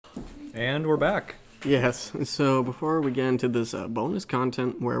And we're back. Yes. So before we get into this bonus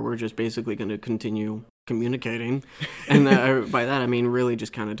content where we're just basically going to continue communicating, and by that I mean really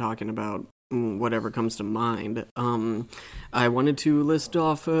just kind of talking about whatever comes to mind, I wanted to list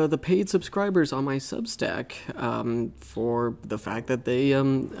off the paid subscribers on my Substack for the fact that they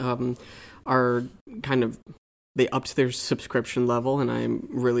are kind of they upped their subscription level, and I'm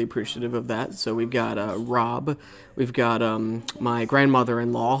really appreciative of that. So we've got Rob, we've got my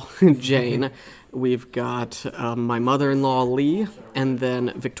grandmother-in-law, Jane, we've got my mother-in-law, Lee, and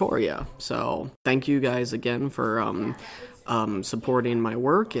then Victoria. So thank you guys again for supporting my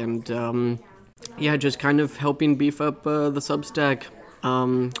work and, just kind of helping beef up the Substack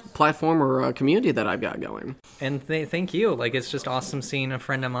platform or community that I've got going. And thank you. Like, it's just awesome seeing a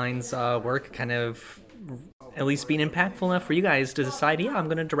friend of mine's work kind of at least being impactful enough for you guys to decide, yeah, I'm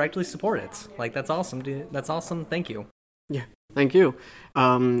going to directly support it. Like, that's awesome, dude. That's awesome. Thank you. Yeah, thank you.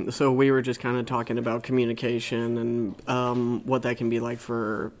 So we were just kind of talking about communication and what that can be like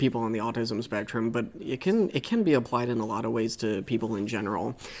for people on the autism spectrum, but it can be applied in a lot of ways to people in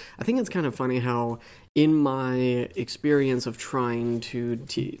general. I think it's kind of funny how in my experience of trying to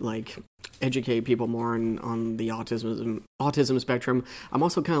educate people more on the autism spectrum, I'm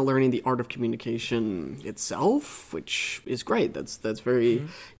also kind of learning the art of communication itself, which is great. That's very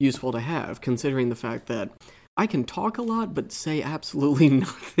useful to have, considering the fact that I can talk a lot, but say absolutely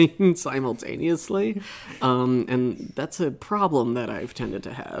nothing simultaneously, and that's a problem that I've tended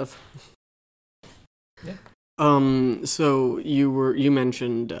to have. Yeah. So you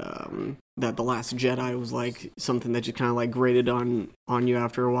mentioned that The Last Jedi was like something that just kind of like grated on you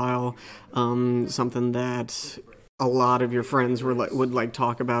after a while, something that a lot of your friends would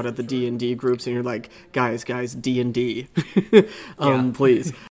talk about at the D&D groups, and you're like, guys, D&D,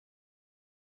 please.